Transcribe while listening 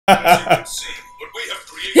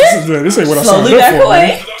This ain't what I signed up for.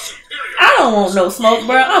 Man. I don't want no smoke,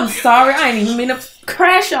 bro. I'm sorry. I ain't even mean to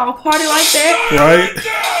crash y'all party like that. Right?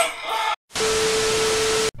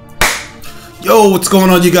 Yo, what's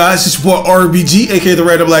going on, you guys? It's your boy RBG, aka the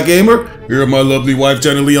Random Black Gamer. Here are my lovely wife,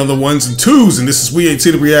 Jenny Lee, on the ones and twos, and this is We Ain't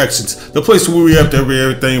Seen the Reactions, the place where we have to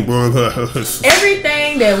everything, bro.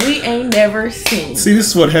 Everything that we ain't never seen. See, this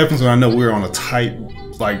is what happens when I know we're on a tight,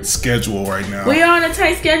 schedule right now. We are on a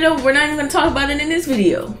tight schedule. We're not even going to talk about it in this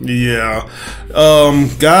video. Yeah.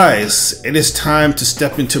 Guys, it is time to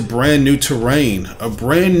step into brand new terrain, a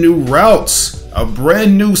brand new routes, a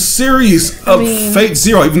brand new series of Fate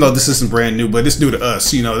Zero, even though this isn't brand new, but it's new to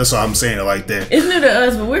us, you know, that's why I'm saying it like that. It's new to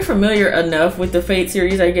us, but we're familiar enough with the Fate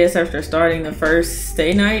series, I guess, after starting the first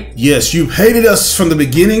Stay Night. Yes, you hated us from the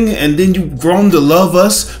beginning, and then you've grown to love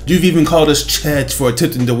us. You've even called us Chads for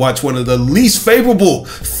attempting to watch one of the least favorable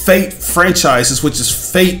Fate franchises, which is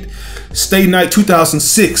Fate Stay Night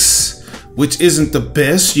 2006. Which isn't the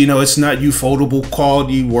best, you know, it's not ufotable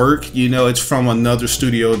quality work, you know, it's from another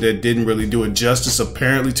studio that didn't really do it justice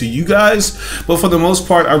apparently to you guys, but for the most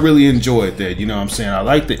part, I really enjoyed that, you know what I'm saying? I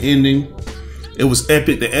liked the ending, it was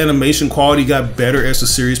epic, the animation quality got better as the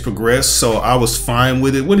series progressed, so I was fine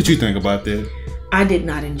with it. What did you think about that? I did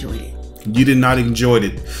not enjoy it. You did not enjoy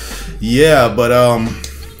it. Yeah, but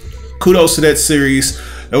kudos to that series.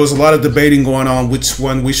 There was a lot of debating going on which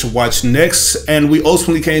one we should watch next, and we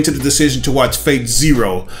ultimately came to the decision to watch Fate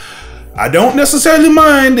Zero. I don't necessarily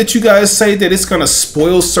mind that you guys say that it's gonna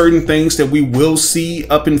spoil certain things that we will see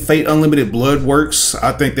up in Fate Unlimited Blood Works.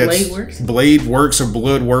 I think that's Blade Works or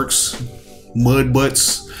Blood Works, Mud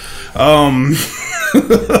Butts.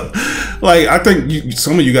 Like, I think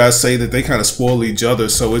some of you guys say that they kind of spoil each other,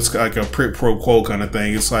 so it's like a quid pro quo kind of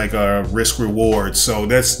thing. It's like a risk reward, so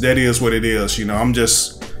that is what it is. You know, I'm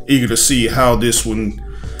just eager to see how this one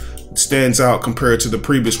stands out compared to the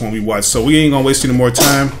previous one we watched. So we ain't gonna waste any more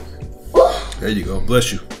time. There you go,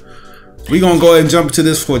 bless you. We gonna go ahead and jump into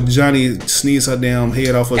this for Johnny sneeze her damn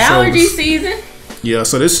head off her Allergy shoulders. Season. Yeah,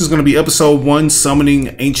 so this is gonna be episode 1,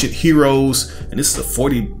 Summoning Ancient Heroes, and this is a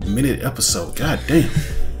 40-minute episode. God damn.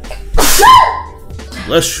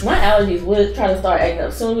 Bless you. My allergies would try to start acting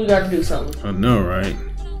up soon as we got to do something. I know, right?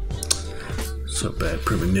 It's a bad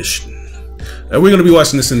premonition. And we're going to be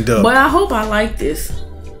watching this in dub. But I hope I like this.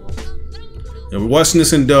 Yeah, we're watching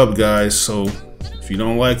this in dub, guys. So if you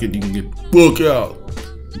don't like it, you can get book out.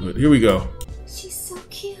 But here we go. She's so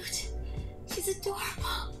cute. She's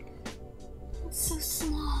adorable. And so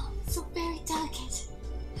small. So very delicate.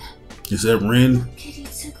 Is that Rin? Kitty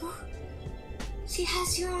Tsugu. She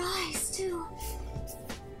has your eyes, too.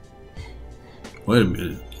 Wait a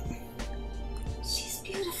minute. She's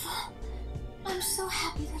beautiful. I'm so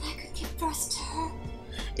happy that I could give birth to her.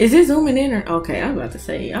 Is it zooming in or okay? I was about to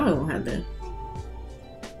say I don't have that.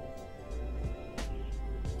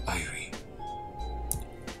 Irie.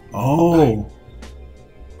 Oh.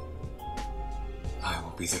 I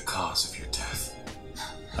will be the cause of your death.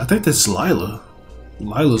 I think that's Lila.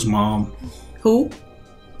 Lila's mom. Who?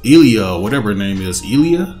 Elia, whatever her name is.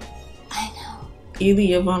 Elia? I know.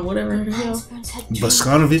 Elia von whatever the hell.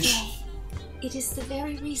 Boskanovich? It is the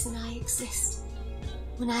very reason I exist.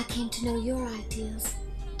 When I came to know your ideals,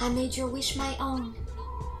 I made your wish my own.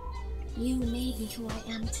 You made me who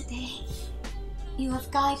I am today. You have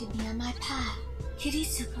guided me on my path.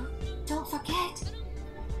 Kiritsugu, don't forget.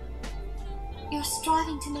 You're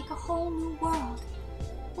striving to make a whole new world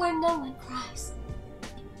where no one cries.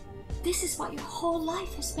 This is what your whole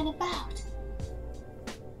life has been about.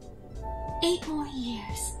 8 more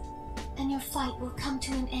years, and your fight will come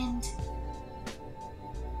to an end.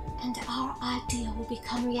 And our ideal will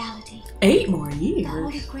become reality. 8 more years? The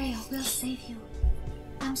Holy Grail will save you.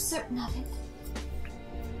 I'm certain of it.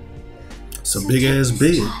 It's a big ass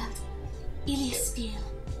bed. Iliaspiel.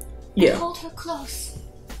 Yeah. Hold her close.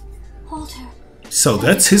 Hold her. So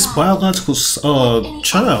that's his biological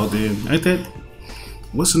child then, ain't that?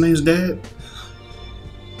 What's the name's dad?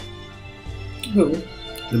 Who?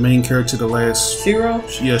 The main character, the last... Shiro?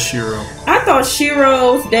 Yeah, Shiro. I thought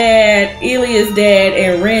Shiro's dad, Ilia's dad,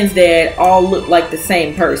 and Ren's dad all looked like the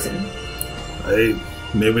same person. Hey,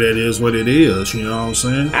 maybe that is what it is, you know what I'm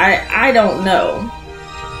saying? I don't know.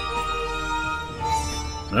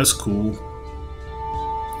 That's cool.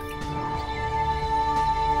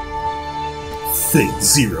 Fate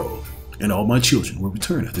Zero, and all my children will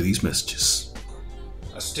return after these messages.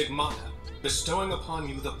 A stigmata, bestowing upon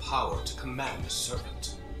you the power to command a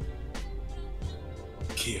servant.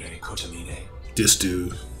 Kire Kotamine. This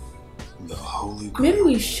dude. The Holy Grail. Maybe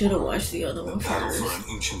we should have watched the other one Battle for first.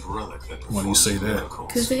 an ancient relic that Why do you say that?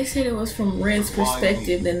 Because they said it was from Ren's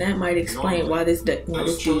perspective, then that might explain why this dude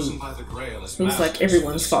looks like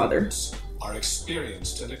everyone's father. Are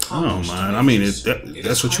experienced and Oh man, I mean,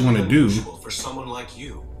 that's what you want to do. For someone like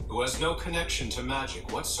you, who has no connection to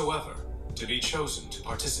magic whatsoever, to be chosen to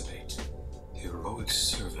participate. Heroic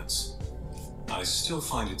servants. I still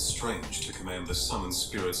find it strange to command the summoned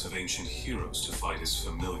spirits of ancient heroes to fight as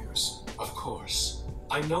familiars. Of course,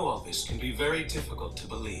 I know all this can be very difficult to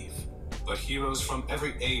believe, but heroes from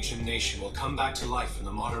every age and nation will come back to life in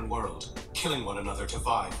the modern world, killing one another to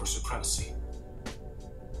vie for supremacy.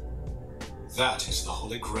 That is the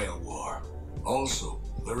Holy Grail War. Also,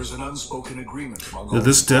 there is an unspoken agreement among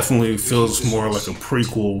This definitely feels more like a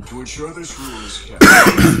prequel to ensure this rule is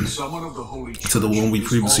kept. Someone of the Holy to the one we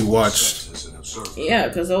previously watched. Yeah,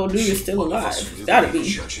 because old dude is still alive. Gotta be.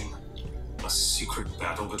 A secret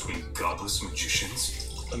battle between godless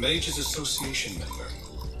magicians? A Mages Association member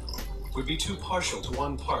would be too partial to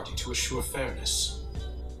one party to assure fairness.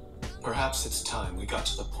 Perhaps it's time we got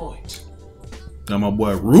to the point. Got my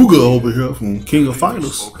boy Ruga over here from King of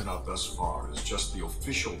Fighters. Spoken of thus far is just the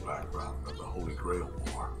official background of the Holy Grail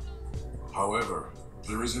War. However,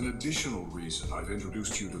 there is an additional reason I've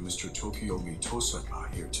introduced you to Mr. Tokiomi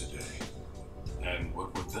Tosaka here today. And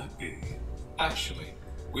what would that be? Actually,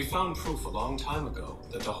 we found proof a long time ago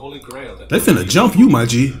that the Holy Grail that They finna jump you, my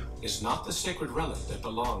G. is not the sacred relic that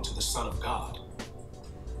belonged to the Son of God.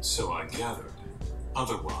 So I gathered.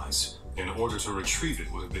 Otherwise, in order to retrieve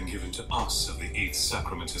it would have been given to us of the 8th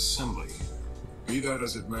Sacrament Assembly. Be that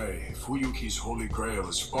as it may, Fuyuki's Holy Grail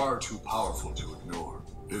is far too powerful to ignore.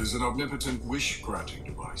 It is an omnipotent wish-granting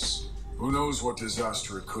device. Who knows what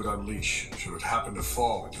disaster it could unleash should it happen to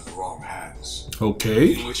fall into the wrong hands.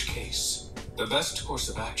 Okay. In which case, the best course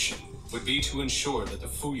of action would be to ensure that the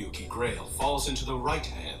Fuyuki Grail falls into the right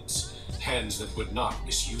hands, hands that would not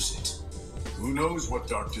misuse it. Who knows what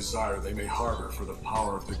dark desire they may harbor for the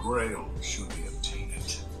power of the Grail should they obtain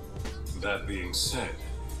it. That being said,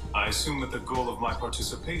 I assume that the goal of my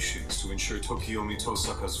participation is to ensure Tokiomi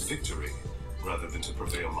Tosaka's victory, rather than to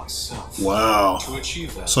prevail myself. Wow. To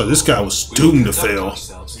achieve that, So this guy was doomed to fail.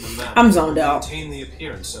 I'm zoned out. Maintain the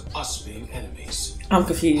appearance of us being enemies. I'm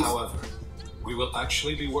confused. However, we will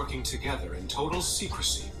actually be working together in total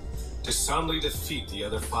secrecy to soundly defeat the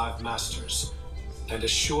other 5 masters and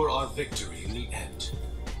assure our victory in the end.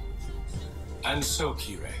 And so,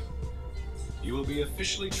 Kirei, you will be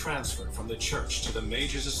officially transferred from the church to the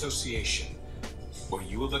Mages Association, where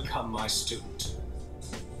you will become my student.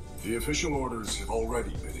 The official orders have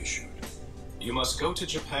already been issued. You must go to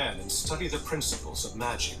Japan and study the principles of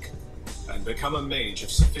magic, and become a mage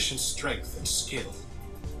of sufficient strength and skill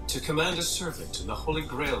to command a servant in the Holy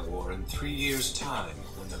Grail War in 3 years' time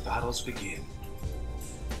when the battles begin.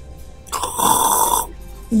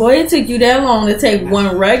 Boy, it took you that long to take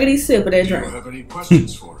one raggedy sip of that Do you drink. have any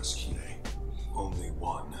questions for us, Kine? Only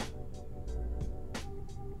one.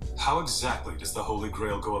 How exactly does the Holy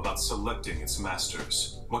Grail go about selecting its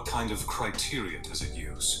masters? What kind of criteria does it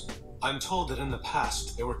use? I'm told that in the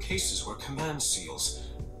past there were cases where command seals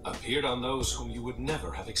appeared on those whom you would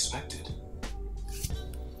never have expected.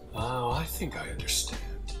 Oh, I think I understand.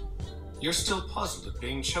 You're still puzzled at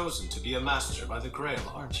being chosen to be a master by the Grail,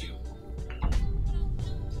 aren't you?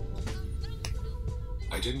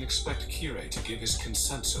 I didn't expect Kirei to give his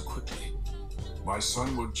consent so quickly. My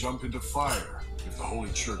son would jump into fire if the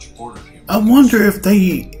Holy Church ordered him. I wonder if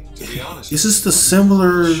they... To be honest, Is this the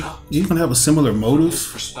similar... You can have a similar from his motive?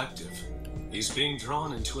 perspective, he's being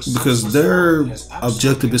drawn into a Because senseless their war that has absolutely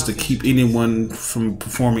objective is to nothing keep do anyone from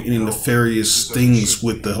performing any nefarious things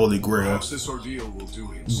with the Holy Grail. Perhaps this ordeal will do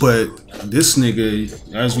him some But good. this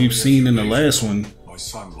nigga, as we've seen in the last one, My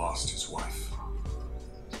son lost his wife.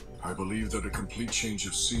 I believe that a complete change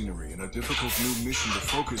of scenery and a difficult new mission to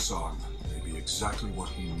focus on may be exactly what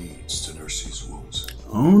he needs to nurse his wounds.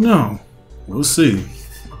 oh no, we'll see.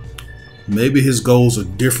 Maybe his goals are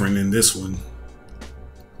different in this one.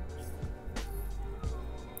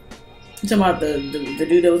 You talking about the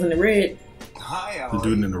dude that was in the red? Hi, The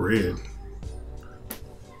dude in the red.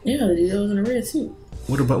 Yeah, the dude that was in the red suit.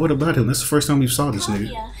 What about him? That's the first time we saw this nigga.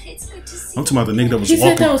 Claudia, it's good to see I'm talking about the nigga that was He said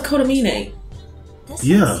walking. that was Kotamine. This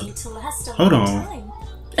Yeah. seemed to last a Hold long on. time.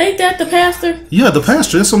 Ain't that the pastor? Yeah, the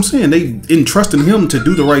pastor. That's what I'm saying. They entrusted him to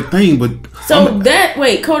do the right thing, but So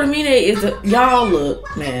wait, Kotamine is the y'all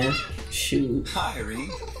look, man. Shoot. Hi, Reed.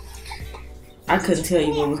 I couldn't tell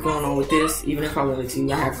you what was going on with this, even if I wanted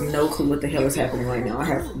to. I have no clue what the hell is happening right now. I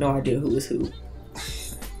have no idea who is who.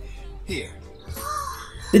 Here.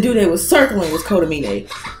 The dude that was circling was Kotamine.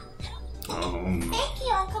 Thank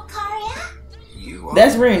you, Uncle Karia.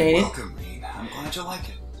 That's Ren, ain't it? Welcome, Reed. I'm glad you like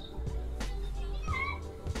it.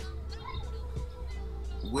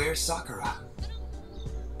 Where's Sakura?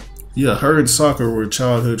 Yeah, her and Sakura were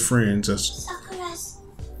childhood friends. Sakura's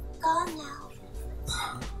gone now.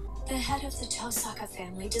 The head of the Tosaka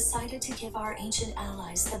family decided to give our ancient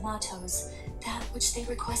allies, the Matos, that which they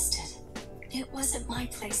requested. It wasn't my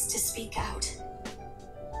place to speak out.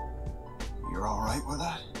 You're alright with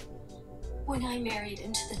that? When I married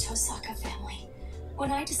into the Tosaka family,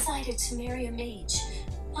 when I decided to marry a mage,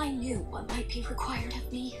 I knew what might be required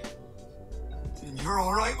of me. And you're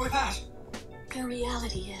alright with that? The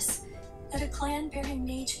reality is that a clan bearing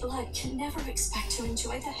mage blood can never expect to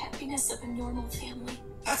enjoy the happiness of a normal family.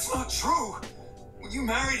 That's not true! When you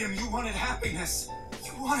married him, you wanted happiness.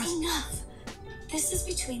 You wanted... Enough! This is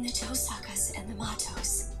between the Tosakas and the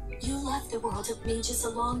Matos. You left the world of mages a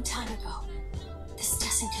long time ago. This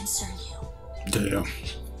doesn't concern you.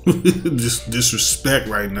 Damn. Just disrespect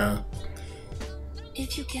right now.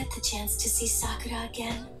 If you get the chance to see Sakura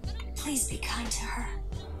again, please be kind to her.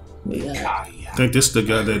 I think this is the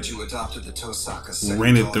guy that you adopted the Tosaka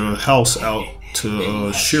rented the house out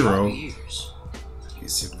to Shiro.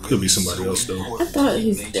 Could be somebody else though. I thought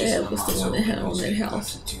his dad was the one that had on that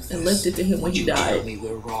house and left it to him when he died. Me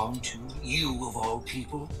we're wrong too? You of all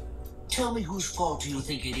people? Tell me whose fault do you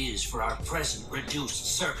think it is for our present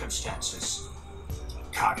reduced circumstances?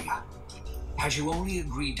 Kaguya, had you only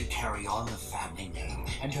agreed to carry on the family name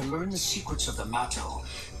and to learn the secrets of the Mato,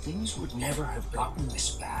 things would never have gotten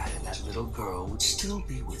this bad and that little girl would still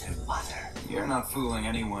be with her mother. You're not fooling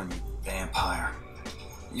anyone, you vampire.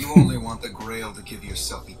 You only want the Grail to give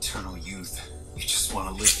yourself eternal youth. You just want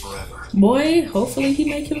to live forever. Boy, hopefully he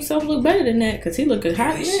make himself look better than that, cause he looking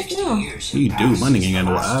hot as now. He do. My nigga ain't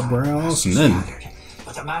got no eyebrows, nothing.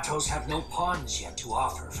 But the Matos have no pawns yet to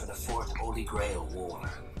offer for the Fourth Holy Grail War.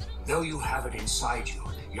 Though you have it inside you,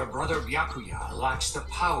 your brother Byakuya lacks the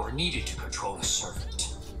power needed to control a servant.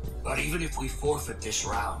 But even if we forfeit this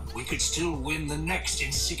round, we could still win the next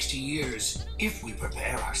in 60 years if we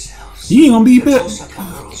prepare ourselves. He ain't gonna be The back.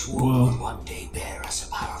 Tosaka girl's will one day bear us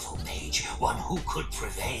a powerful mage, one who could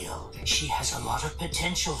prevail. She has a lot of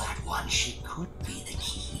potential, that one. She could be the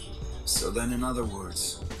key. So then, in other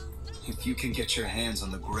words, if you can get your hands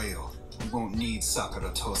on the Grail, you won't need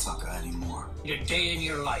Sakura Tosaka anymore. A day in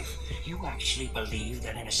your life, you actually believe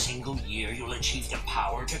that in a single year you'll achieve the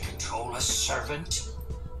power to control a servant?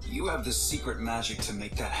 You have the secret magic to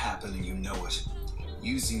make that happen, and you know it.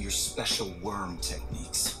 Using your special worm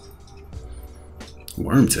techniques.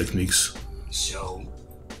 Worm techniques. So,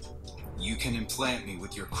 You can implant me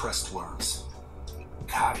with your crest worms.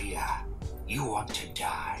 Kaguya, you want to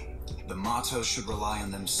die? The Mato should rely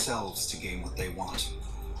on themselves to gain what they want.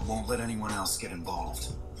 Won't let anyone else get involved.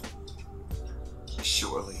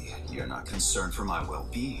 Surely, you're not concerned for my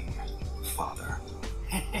well-being, Father.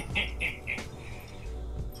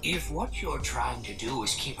 If what you're trying to do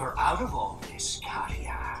is keep her out of all this,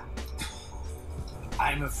 Kaguya,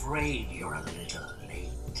 I'm afraid you're a little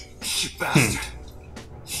late. You bastard!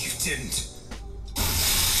 You didn't.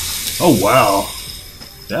 Oh wow.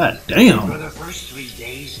 God For damn. the first 3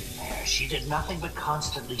 days in there, she did nothing but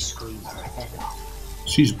constantly scream her head off.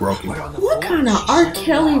 She's broken. But on the What fourth, kind of she R. settled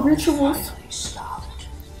Kelly down and rituals? finally stopped.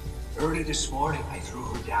 Early this morning, I threw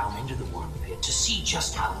her down into the worm pit to see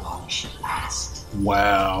just how long she'd last.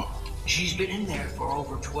 Wow. She's been in there for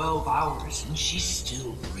over 12 hours, and she's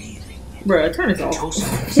still breathing. Bruh, turn this The off.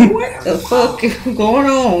 Tosakas are What the very fuck proud. is going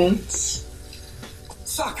on?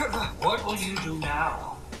 Sakura! What will you do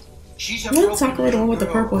now? She's a Isn't broken Sakura the one with the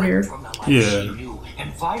little purple girl hair? ripped from the life Yeah. she knew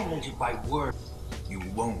and violated by word. You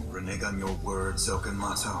won't renege on your words,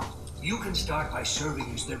 Okanmato. You can start by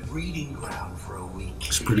serving as their breeding ground for a week.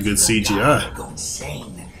 It's pretty good If you CGI. Go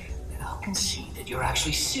insane, then I'll concede that you're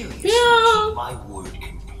actually serious. Yeah. And keep my word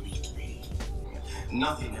completely.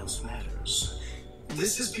 Nothing else matters.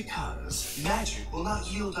 This is because magic will not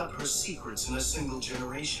yield up her secrets in a single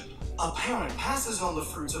generation. A parent passes on the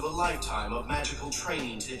fruits of a lifetime of magical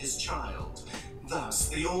training to his child. Thus,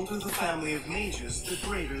 the older the family of mages, the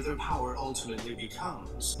greater their power ultimately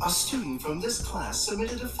becomes. A student from this class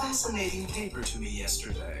submitted a fascinating paper to me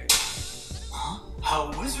yesterday.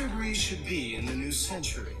 How wizardry should be in the new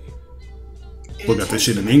century. Look at this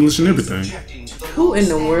shit in English and everything. Who in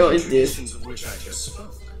the world is this? Of which I just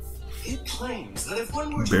spoke. It claims that if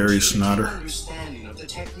one were to Barry achieve a Snotter. deep understanding of the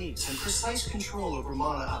techniques and precise control over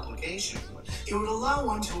mana application, it would allow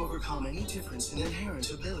one to overcome any difference in inherent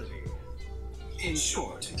ability. In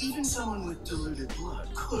short, even someone with diluted blood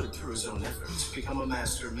could, through his own efforts, become a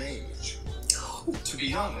master mage. To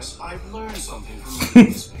be honest, I've learned something from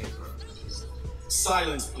reading this paper.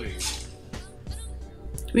 Silence, please.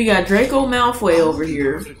 We got Draco Malfoy over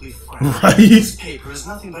here. Right? This paper is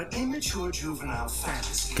nothing but immature juvenile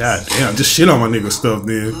fantasies. God damn, just shit on my nigga stuff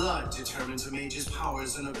then. Blood determines a mage's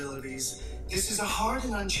powers and abilities. This is a hard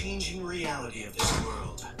and unchanging reality of this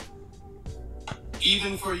world.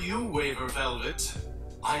 Even for you, Waver Velvet,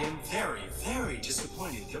 I am very, very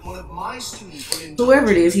disappointed that one of my students would indulge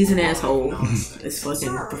Whoever it is, he's an asshole. nonsense. This fucking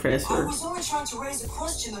Sir, I professor. was only trying to raise a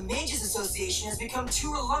question the Mages Association has become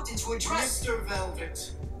too reluctant to address. Mr.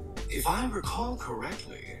 Velvet, if I recall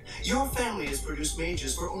correctly, your family has produced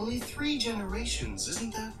mages for only 3 generations,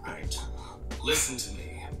 isn't that right? Listen to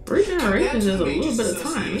me. 3 generations is a little bit of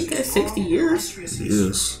time. Ain't that 60 years?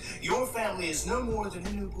 Yes. Your family is no more than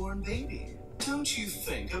a newborn baby. Don't you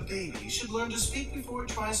think a baby should learn to speak before it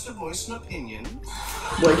tries to voice an opinion?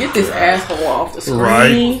 Boy, get this asshole off the screen.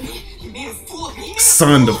 Right. You made a fool of me.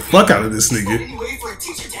 Son the fuck out of this nigga. Any way for a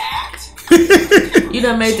teacher to act? You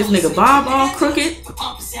done made this nigga Bob all crooked. The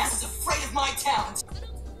pompous ass is afraid of my talent.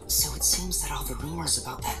 So it seems that all the rumors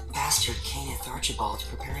about that bastard Kenneth Archibald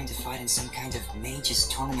preparing to fight in some kind of mages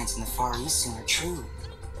tournament in the Far East soon are true.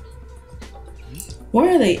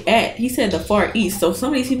 Where are they at? He said the Far East, so some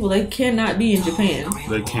of these people, they cannot be in Japan.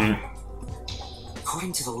 They can't.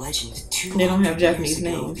 According to the legend, They don't have Japanese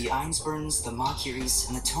years ago, names. The Ainsburns, the Makiris,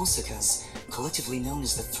 and the Tosakas, collectively known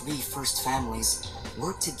as the 3 first families,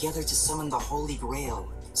 worked together to summon the Holy Grail,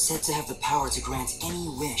 said to have the power to grant any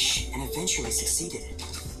wish, and eventually succeeded.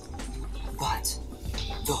 But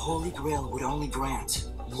the Holy Grail would only grant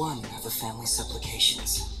one of the family's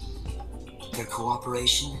supplications. Their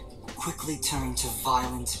cooperation quickly turned to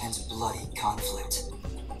violent and bloody conflict.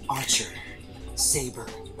 Archer, Saber,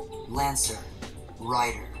 Lancer,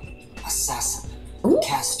 Rider, Assassin,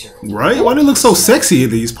 Caster. Right? Why they look so sexy in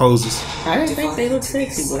these poses? I didn't think they looked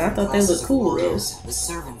sexy, but I thought they looked cool. Though. The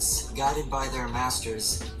servants, guided by their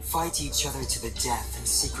masters, fight each other to the death in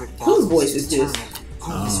secret battles. Whose voice is to this? determine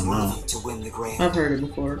who is worthy to win the Grail. I've heard it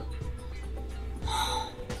before.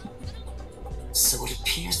 So it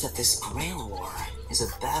appears that this Grail War is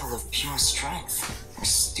a battle of pure strength. Their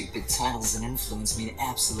stupid titles and influence mean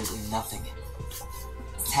absolutely nothing.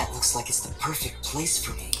 That looks like it's the perfect place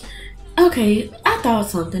for me. Okay, I thought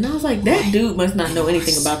something. I was like, that dude must not know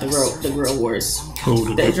anything about the Girl Wars.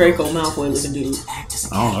 Who? That Draco Malfoy looking dude. I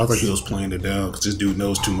don't know. I thought he was playing it down because this dude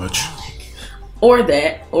knows too much. Or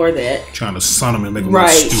that. Trying to son him and make him Right,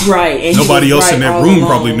 look stupid. right. And nobody he was else in right that all room along.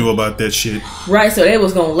 probably knew about that shit. Right, so they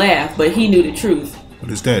was gonna laugh, but he knew the truth.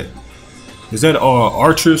 What is that? Is that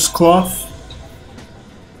Archer's cloth?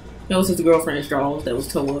 That was his girlfriend's drawers that was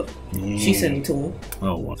tore up. She sent him to him.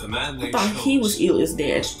 Oh, what? The man they I thought he was chose ill as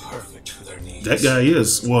dead. was perfect for their needs. That guy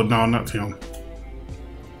is. Well, no, not him.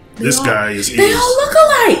 This all- guy is. They all look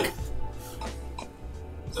alike.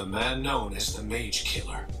 The man known as the Mage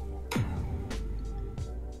Killer.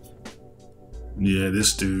 Yeah,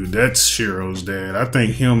 this dude. That's Shiro's dad. I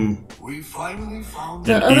think him. We finally found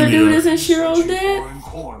The And other Emilia. dude isn't Shiro's dad? in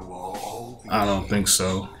Cornwall all these I don't think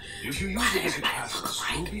so. If you use it as a catalyst,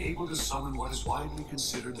 you'll be able to summon what is widely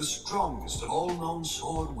considered the strongest of all known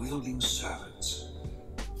sword-wielding servants.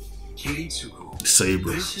 Kiritsugu.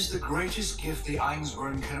 Saber. This is the greatest gift the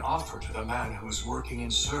Ainsburn can offer to the man who is working in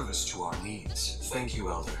service to our needs. Thank you,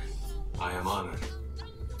 Elder. I am honored.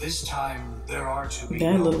 This time, there are to be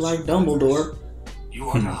That no looked like survivors. Dumbledore. You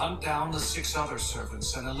are to hunt down the 6 other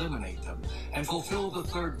servants and eliminate them, and fulfill the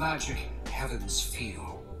 3rd magic, Heaven's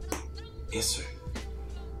Feel. Yes, sir.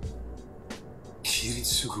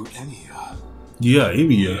 Kiritsugu Emiya. Yeah,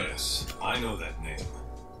 Emilia. Yes, I know that name.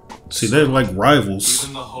 See, they're like rivals.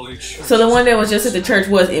 Even the Holy Church. So the one that was just at the church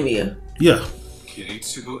was Emilia. Yeah.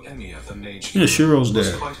 Kiritsugu Emiya, the Mage Yeah, Killer, Shiro's was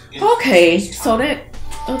dad. quite Okay, influential. so that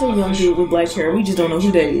other young dude with black hair, we just don't know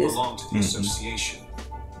who that is. Belonged to the association,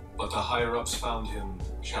 but the higher ups found him,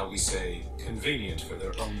 shall we say, convenient for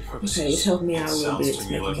their own purposes. Okay, it's helped me out a little Sounds bit to to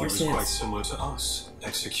me make like he more was quite sense. similar to us,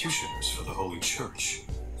 executioners for the Holy Church.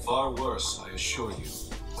 Far worse, I assure you.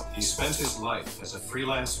 He spent his life as a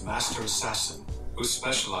freelance master assassin who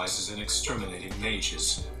specializes in exterminating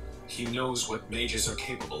mages. He knows what mages are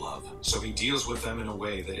capable of, so he deals with them in a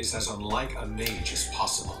way that is as unlike a mage as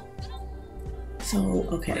possible. So,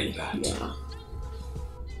 okay, Read that. yeah.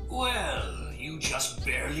 Well, you just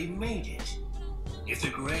barely made it. If the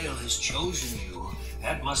Grail has chosen you,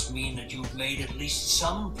 that must mean that you've made at least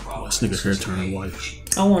some progress. This nigga hair as a turning mage.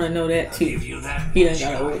 white. I want to know that I'll too. give you that He done much,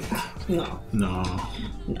 got old. Kadia. No, No.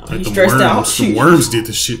 no, Like he's the stressed out. worms. The Shoot. worms did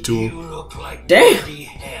the shit to You him. look like Damn. bloody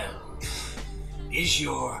hell. Is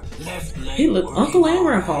your left leg He look working Uncle and all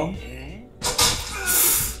Grandpa. right, eh?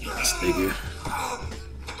 This nigga.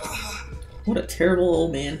 What a terrible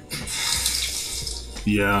old man.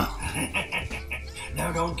 Yeah.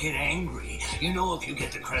 Now don't get angry. You know if you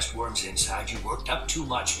get the crest worms inside you worked up too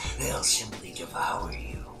much, they'll simply devour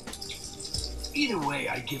you. Either way,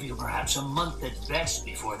 I'd give you perhaps a month at best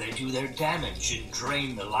before they do their damage and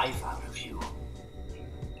drain the life out of you.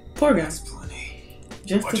 Poor guy. Plenty.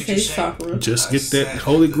 Just What to did you save say? Sakura. Just get said that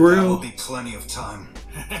Holy There will Grail. be plenty of time.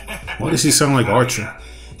 Why does he sound like Archer?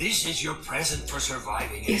 This is your present for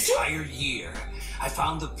surviving an Is it? entire year. I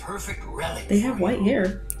found the perfect relic. They have for white you.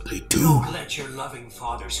 hair. They do. Don't let your loving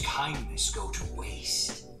father's kindness go to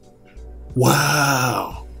waste.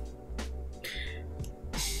 Wow.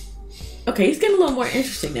 Okay, he's getting a little more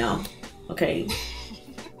interesting now. Okay.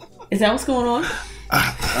 Is that what's going on?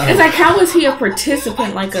 It's like, how was he a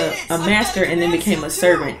participant, like a master, and then became a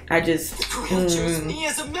servant? I just... Grail chose me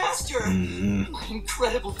as a master. My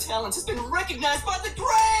incredible talent has been recognized by the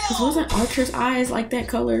Grail. Wasn't Archer's eyes like that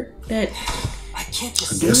color? That I can't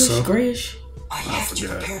just I say guess bluish, so. grayish? I have to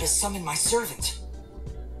forgot. prepare to summon my servant.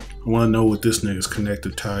 I want to know what this nigga's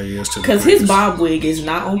connected tie is to. Because his bob wig is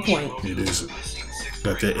not on point. It isn't.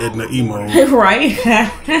 Got that Edna emo. Right?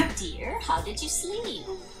 Dear, how did you sleep?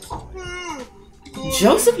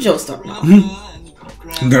 Joseph Joestar.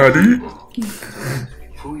 Daddy.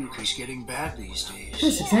 Fuyuki's getting bad these days.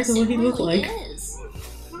 That's exactly what he looked like. Is.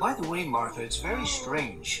 By the way, Martha, it's very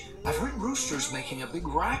strange. I've heard roosters making a big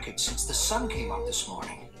racket since the sun came up this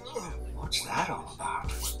morning. What's that all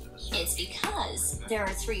about? It's because there are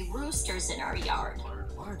 3 roosters in our yard.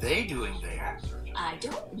 What are they doing there? I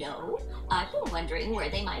don't know. I've been wondering where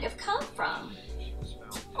they might have come from.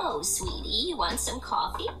 Oh, sweetie, you want some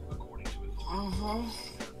coffee?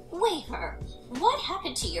 Mm-hmm. Wafer, what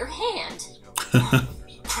happened to your hand?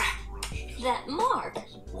 That mark.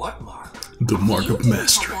 What mark? The mark You of didn't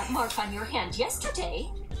mastery. have that mark on your hand yesterday.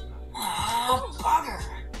 Oh, bugger.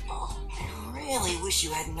 Oh, I really wish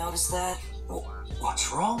you hadn't noticed that.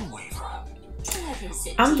 What's wrong, Waver? What is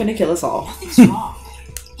it? I'm gonna kill us all. Nothing's wrong.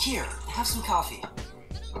 Here, have some coffee.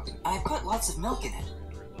 I put lots of milk in it.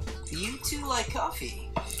 You two like coffee.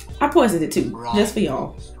 I poisoned it too, Right. just for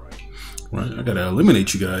y'all. Right, I gotta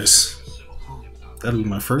eliminate you guys. That'll be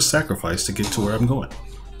my first sacrifice to get to where I'm going.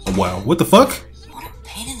 Oh, wow, what the fuck? What a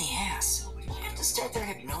pain in the ass. I have to start their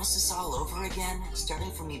hypnosis all over again,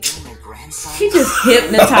 starting from me being their grandson. He just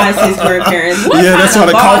hypnotized his grandparents. What Yeah, that's why kind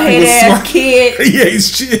the of coffee bald-head was ass smart. kid? Yeah,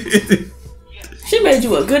 he's shit. She made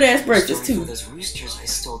you a good ass breakfast Story too. for those roosters I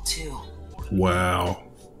stole too. Wow,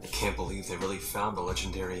 I can't believe they really found the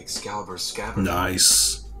legendary Excalibur scabbard.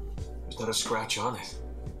 nice. There's not a scratch on it.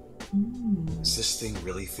 Is this thing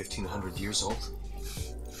really 1,500 years old?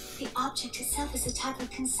 The object itself is a type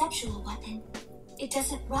of conceptual weapon. It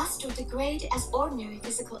doesn't rust or degrade as ordinary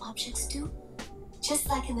physical objects do. Just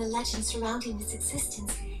like in the legend surrounding its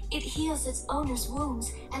existence, it heals its owner's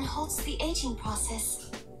wounds and halts the aging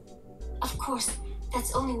process. Of course,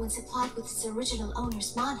 that's only when supplied with its original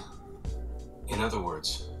owner's mana. In other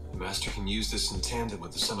words, the Master can use this in tandem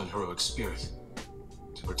with the summoned heroic spirit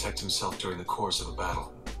to protect himself during the course of a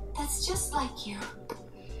battle. That's just like you.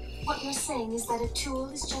 What you're saying is that a tool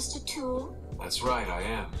is just a tool? That's right, I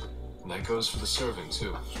am. And that goes for the servant,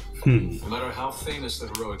 too. No matter how famous the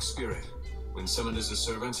heroic spirit, when summoned as a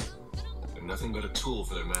servant, they're nothing but a tool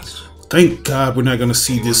for their master. Thank God we're not gonna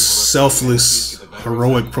see this selfless,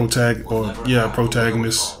 heroic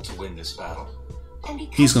protagonist. To win this battle. And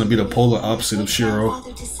because He's gonna be the of polar you, opposite of my Shiro.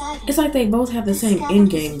 grandfather decided It's like they both have the same end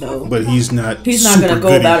game though. But he's not. He's not super gonna go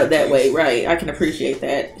goody. about it that way, right? I can appreciate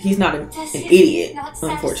that. He's not an idiot,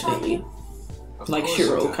 unfortunately. Of Like course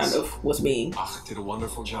Shiro it does. kind of was being. Ach did a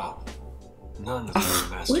wonderful job. None of the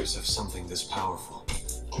masters have something this powerful.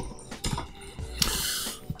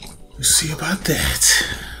 Let's see about that.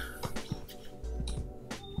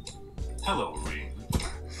 Hello, Reem.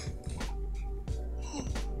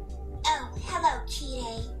 Oh, hello,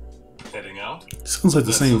 Kire. Heading out? Sounds like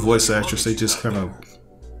the same voice actress. They just kind of.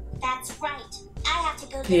 That's right. I have to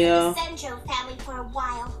go Yeah. visit the Senjo family for a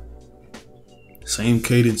while. Same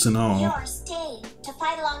cadence and all. You're staying to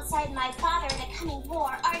fight alongside my father in the coming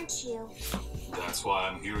war, aren't you? That's why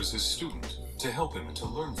I'm here as his student, to help him and to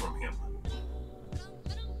learn from him.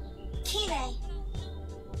 Kire,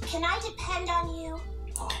 can I depend on you?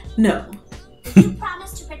 No. Will you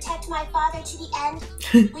promise to protect my father to the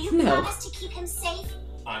end? Will you No. promise to keep him safe?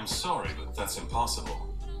 I'm sorry, but that's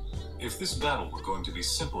impossible. If this battle were going to be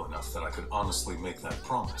simple enough that I could honestly make that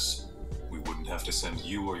promise, we wouldn't have to send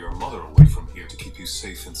you or your mother away from here to keep you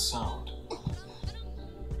safe and sound.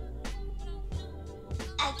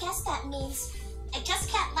 I guess that means I just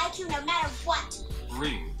can't like you no matter what.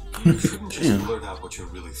 Reem, you shouldn't just Damn. blurt out what you're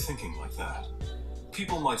really thinking like that.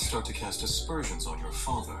 People might start to cast aspersions on your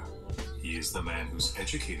father. He is the man who's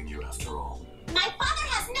educating you, after all. My father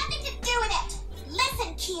has nothing to do with it!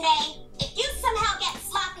 Listen, Kire, if you somehow get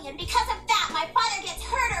sloppy and because of that my father gets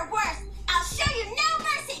hurt or worse, I'll show you no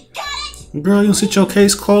mercy, got it? Girl, you sit your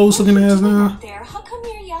case closed looking ass now. There, how come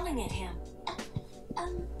you're yelling at him?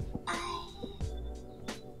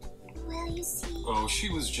 Well, you see... Oh, she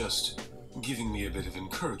was just giving me a bit of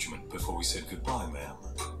encouragement before we said goodbye, ma'am.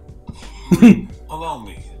 Allow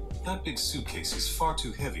me. That big suitcase is far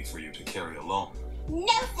too heavy for you to carry alone. No,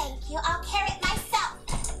 thank you. I'll carry it myself.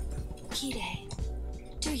 Kire,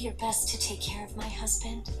 do your best to take care of my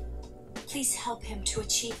husband. Please help him to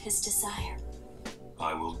achieve his desire.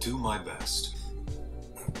 I will do my best.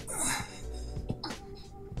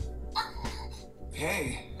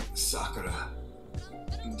 Hey, Sakura.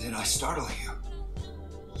 Did I startle you?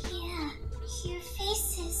 Yeah, your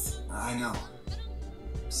faces. I know.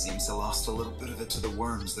 Seems I lost a little bit of it to the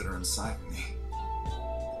worms that are inside of me.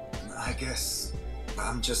 I guess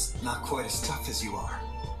I'm just not quite as tough as you are.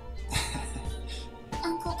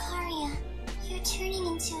 Uncle Karia, you're turning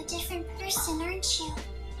into a different person, aren't you?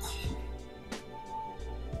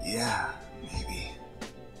 Yeah, maybe.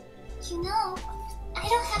 You know, I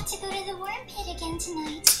don't have to go to the worm pit again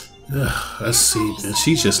tonight. Let's see, man.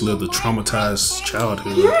 She just lived a traumatized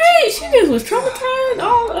childhood. Right, she just was traumatized,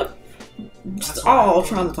 all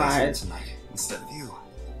traumatized. Tonight, instead of you.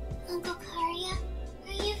 Uncle Karia,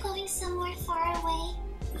 are you going somewhere far away?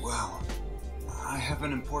 Well, I have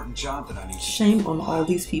an important job that I need to do. Shame on all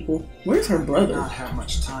these people. Where's her I brother? not have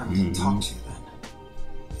much time to talk to you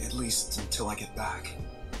then. At least until I get back.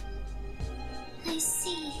 I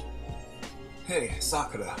see. Hey,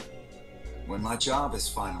 Sakura. When my job is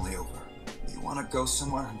finally over, you want to go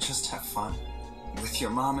somewhere and just have fun? With your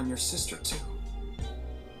mom and your sister, too.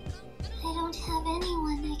 I don't have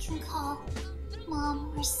anyone I can call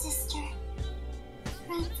mom or sister.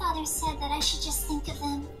 Grandfather said that I should just think of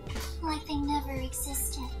them like they never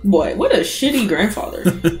existed. Boy, what a shitty grandfather.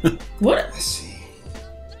 What? I see.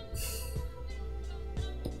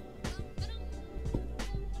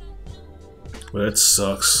 Well, that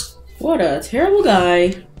sucks. What a terrible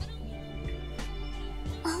guy.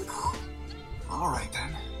 Uncle? Alright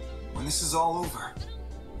then. When this is all over,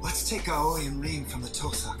 let's take Aoi and Rin from the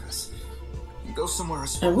Tosakas and go somewhere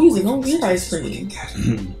as And we's away gonna from get the ice places we cream.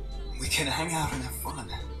 can get. We can hang out and have fun.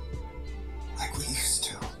 Like we used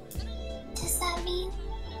to. Does that mean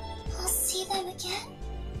I'll see them again?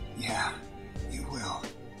 Yeah, you will.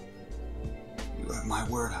 You have my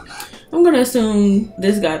word on that. I'm gonna assume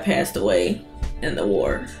this guy passed away in the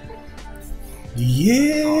war.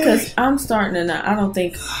 Yeah. Because I'm starting to not, I don't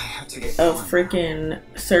think I have to get a going. freaking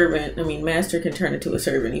servant, master can turn into a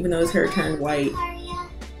servant, even though his hair turned white. Karia?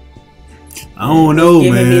 I don't know,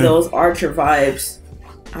 Giving me man. those Archer vibes.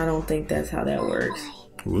 I don't think that's how that works.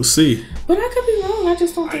 We'll see. But I could be wrong. I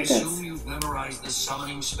just don't I think that's... assume you've memorized the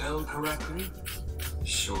summoning spell correctly?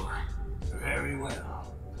 Sure. Very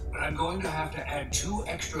well. But I'm going to have to add 2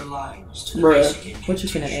 extra lines to the basic Bruh, what you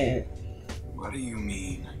finna incantation. add? What do you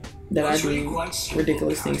mean? That I It's really do quite simple,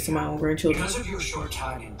 ridiculous things to my own grandchildren. Because of your short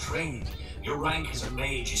time in training, your rank as a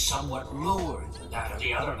mage is somewhat lower than that of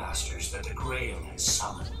the other masters that the Grail has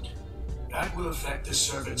summoned. That will affect the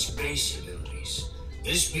servant's base abilities.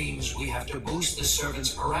 This means we have to boost the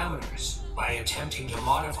servant's parameters by attempting to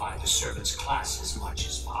modify the servant's class as much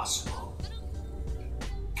as possible.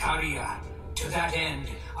 Karia, to that end,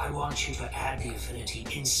 I want you to add the affinity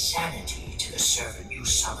Insanity to the servant you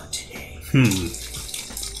summoned today.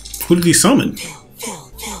 Who did he summon?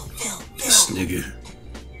 Phil. This nigga.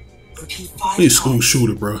 Repeat 5 He's a school times.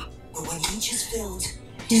 shooter, bro. But when each is filled,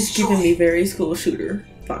 He's giving me very school shooter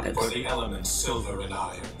For vibes. the elements silver and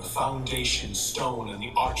iron, the foundation stone and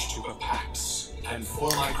the archtube of Pax, and for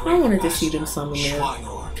my great I wanted to see them master, summon their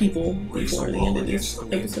Schweinor, people raise before a the wall end of against this the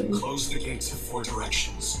wind, episode. close the gates of 4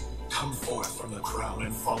 directions, come forth from the crown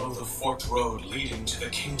and follow the forked road leading to the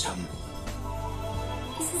kingdom.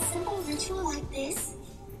 Is a simple ritual like this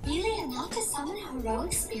really enough to summon a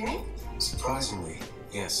heroic spirit? Surprisingly,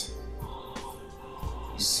 yes.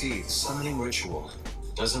 You see, the summoning ritual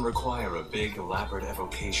doesn't require a big, elaborate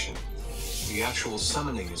evocation. The actual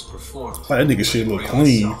summoning is performed. That nigga shit look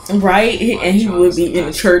clean. Right? And he would be in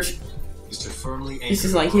the church. Is to firmly It's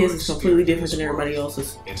just anchor like the his heroic is completely spirit in different this than everybody world,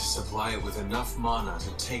 else's. and to supply it with enough mana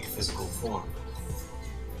to take physical form.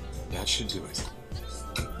 That should do it.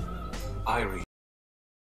 Irie.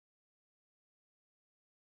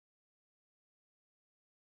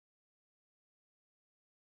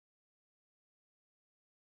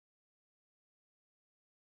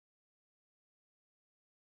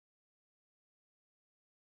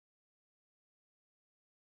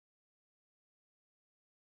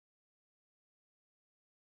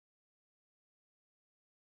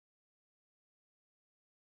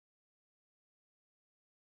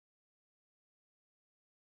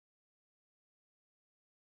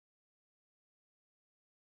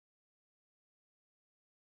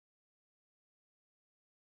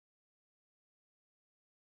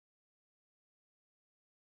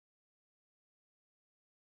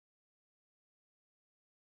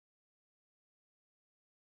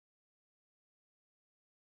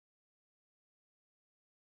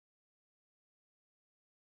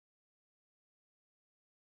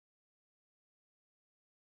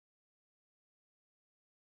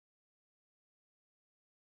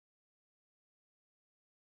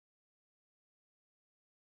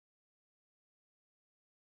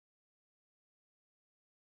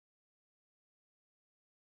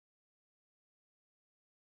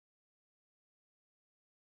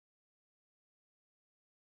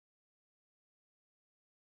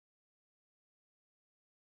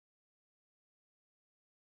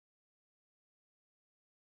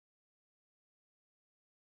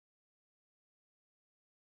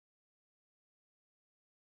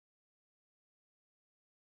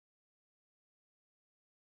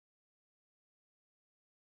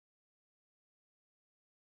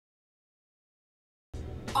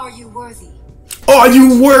 Are you worthy? Are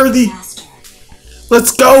you worthy? Master.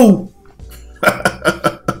 Let's go.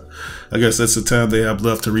 I guess that's the time they have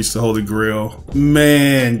left to reach the Holy Grail.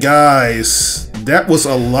 Man, guys, that was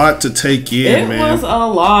a lot to take in, man. It was a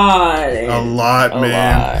lot. A lot,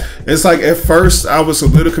 man. It's like at first I was a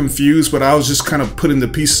little confused, but I was just kind of putting the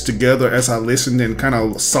pieces together as I listened and kind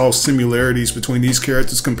of saw similarities between these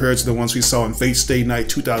characters compared to the ones we saw in Fate Stay Night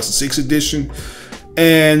 2006 edition.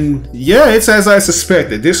 And yeah, it's as I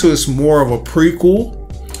suspected. This was more of a prequel.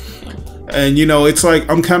 And you know, it's like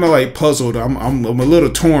I'm kind of like puzzled. I'm a little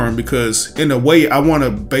torn because in a way I want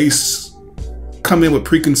to come in with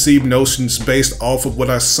preconceived notions based off of what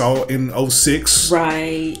I saw in 06.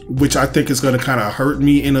 Right. Which I think is going to kind of hurt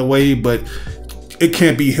me in a way, but it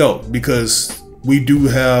can't be helped because we do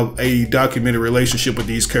have a documented relationship with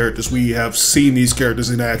these characters. We have seen these characters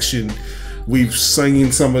in action. We've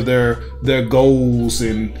seen some of their goals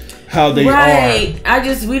and how they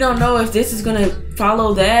are. We don't know if this is going to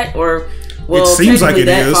follow that or... Well, it seems like it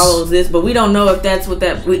is. Follows this, but we don't know if that's what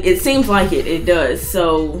that. It seems like it does.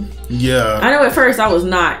 So yeah, I know at first I was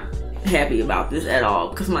not happy about this at all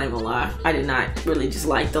because I'm not even gonna lie, I did not really just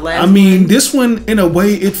like the last. I mean, this one in a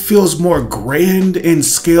way it feels more grand in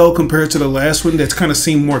scale compared to the last one. That's kind of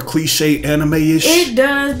seemed more cliche anime-ish. It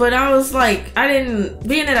does, but I was like, I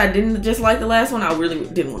didn't just like the last one. I really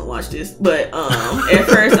didn't want to watch this, but at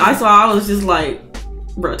first I was just like,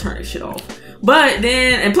 bro, turn this shit off. But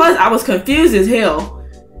then, and plus I was confused as hell.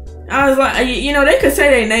 I was like, you know, they could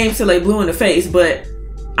say their names till they blue in the face, but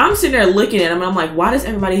I'm sitting there looking at them and I'm like, why does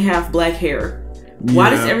everybody have black hair?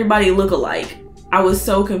 Why does everybody look alike? I was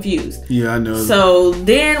so confused. Yeah, I know. So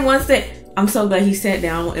then I'm so glad he sat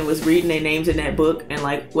down and was reading their names in that book and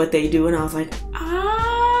like what they do. And I was like,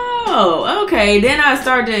 oh, okay. Then I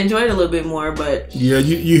started to enjoy it a little bit more, but yeah,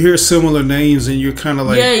 you hear similar names and you're kind of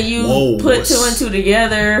like, yeah, you whoa, put two and two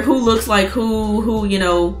together. Who looks like who, you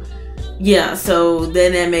know. Yeah, so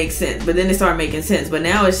then that makes sense. But then it started making sense. But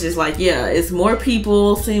now it's just like, yeah, it's more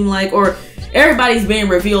people seem like, or everybody's being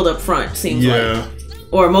revealed up front, seems like.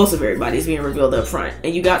 Or most of everybody's being revealed up front.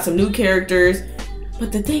 And you got some new characters.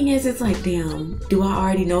 But the thing is, it's like, damn, do I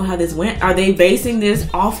already know how this went? Are they basing this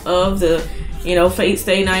off of the, you know, Fate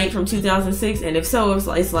Stay Night from 2006? And if so, it's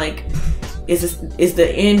like is the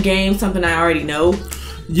end game something I already know?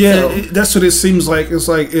 Yeah, that's what it seems like. It's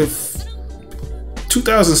like if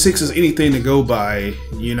 2006 is anything to go by,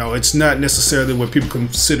 you know, it's not necessarily what people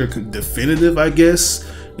consider definitive, I guess,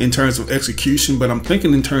 in terms of execution, but I'm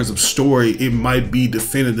thinking in terms of story, it might be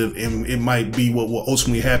definitive and it might be what will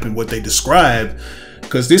ultimately happen, what they describe,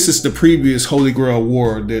 because this is the previous Holy Grail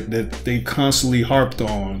War that they constantly harped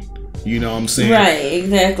on. You know what I'm saying? Right,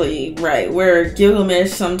 exactly. Right, where Gilgamesh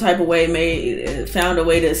some type of way found a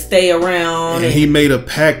way to stay around, and he made a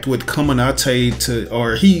pact with Kaminate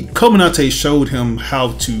Kaminate showed him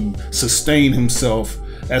how to sustain himself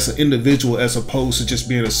as an individual as opposed to just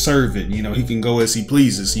being a servant. You know, he can go as he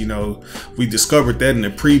pleases. You know, we discovered that in the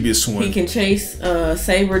previous one. He can chase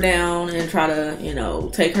Saber down and try to, you know,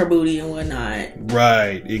 take her booty and whatnot.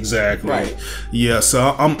 Right, exactly. Right. Yeah,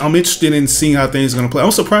 so I'm interested in seeing how things are gonna play.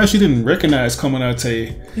 I'm surprised you didn't recognize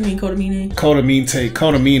Kaminate. You mean Kotamine?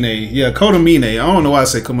 Kotamine. Yeah, Kotamine. I don't know why I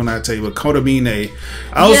say Kaminate, but Kotamine.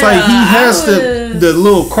 I was like, he has the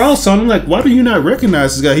little cross on him. Like, why do you not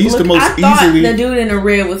recognize this guy? He's the most easily. The dude in the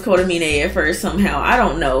red was Kotamine at first somehow. I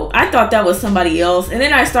don't know. I thought that was somebody else, and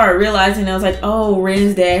then I started realizing I was like, oh,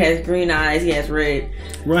 Ren's dad has green eyes. He has red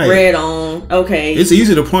on. Okay, it's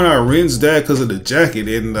easy to point out Ren's dad because of the jacket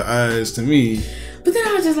and the eyes to me. But then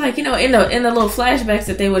I was just like, you know, in the little flashbacks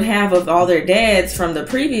that they would have of all their dads from the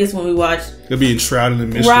previous one we watched, they'll be enshrouded in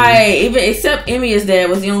mystery. Right. Even except Emiya's dad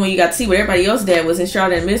was the only one you got to see. Where everybody else's dad was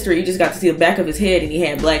enshrouded in mystery. You just got to see the back of his head, and he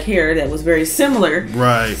had black hair that was very similar.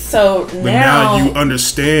 Right. So but now you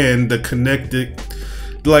understand the connective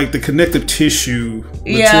tissue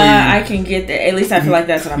between, I can get that. At least I feel like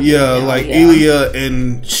that's what I'm getting like Ilya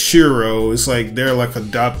and Shiro. It's like they're like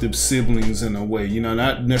adoptive siblings in a way, you know,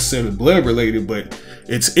 not necessarily blood related, but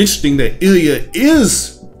it's interesting that Ilya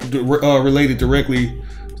is related directly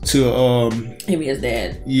to Emiya's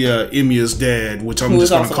dad. Yeah, Emiya's dad, which I'm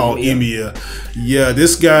just gonna call Emiya. Yeah,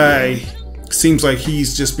 this guy seems like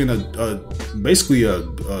he's just been basically a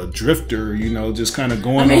drifter, you know, just kind of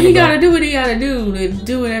going on. I mean, he gotta do what he gotta do to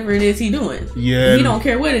do whatever it is he's doing. Yeah. He don't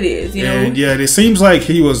care what it is, you know? Yeah, it seems like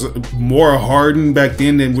he was more hardened back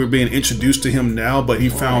then than we're being introduced to him now, but he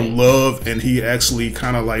found love and he actually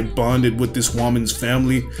kind of like bonded with this woman's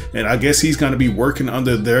family. And I guess he's gonna be working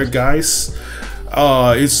under their guise.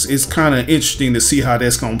 It's kind of interesting to see how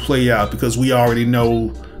that's gonna play out because we already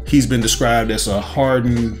know he's been described as a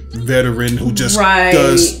hardened veteran who just Right.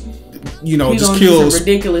 does, you know, He just gonna do kills. some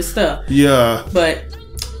ridiculous stuff. Yeah. But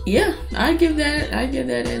yeah, I give that an I give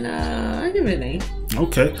it an A.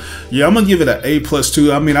 Okay. Yeah, I'm gonna give it an A+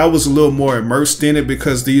 too. I mean, I was a little more immersed in it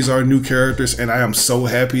because these are new characters, and I am so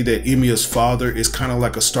happy that Emiya's father is kind of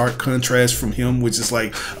like a stark contrast from him, which is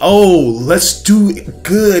like, oh, let's do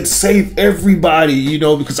good, save everybody, you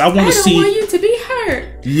know, because I want to see. I don't want you to be hurt.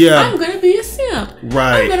 Yeah. I'm gonna be a simp.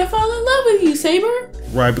 Right. I'm gonna fall in love with you, Saber.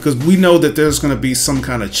 Right, because we know that there's gonna be some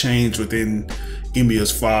kind of change within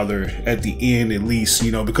Emiya's father at the end, at least,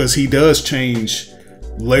 you know, because he does change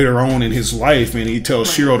later on in his life, and he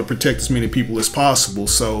tells Shiro to protect as many people as possible.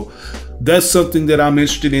 So that's something that I'm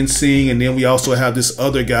interested in seeing. And then we also have this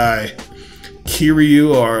other guy,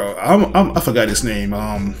 Kiryu, or I forgot his name,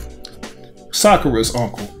 Sakura's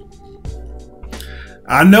uncle.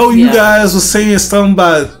 I know you guys were saying something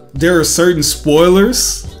about there are certain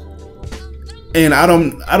spoilers, and I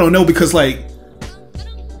don't know, because like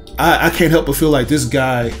I can't help but feel like this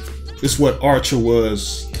guy is what Archer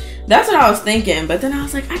was. That's what I was thinking, but then I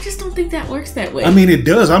was like, I just don't think that works that way. I mean, it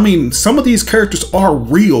does. I mean, some of these characters are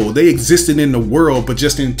real. They existed in the world, but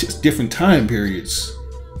just in different time periods.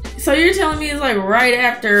 So you're telling me it's like right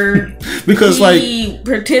after because he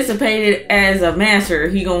participated as a master,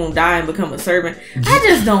 he gonna die and become a servant? I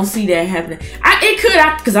just don't see that happening. It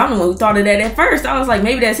could, because I'm the one who thought of that at first. I was like,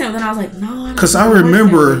 maybe that's him. Then I was like, no. Because I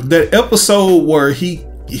remember that episode where he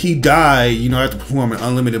died, you know, after performing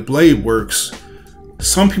Unlimited Blade Works.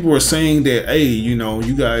 Some people were saying that, hey, you know,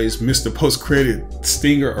 you guys missed the post-credit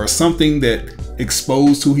stinger or something that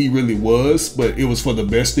exposed who he really was, but it was for the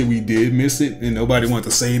best that we did miss it, and nobody wanted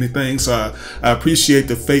to say anything. So I appreciate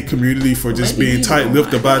the fake community for just being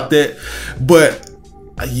tight-lipped about that. But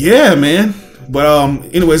yeah, man. But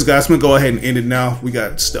anyways, guys, I'm gonna go ahead and end it now. We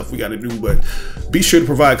got stuff we got to do, but be sure to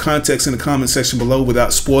provide context in the comment section below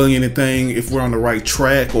without spoiling anything, if we're on the right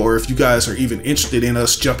track, or if you guys are even interested in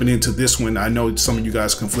us jumping into this one. I know some of you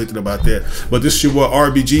guys are conflicted about that, but this is your boy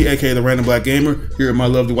RBG, aka the Random Black Gamer, here with my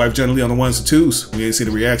lovely wife generally on the ones and twos. We ain't see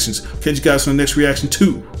the reactions. Catch you guys for the next reaction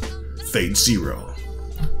to Fate Zero.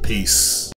 Peace.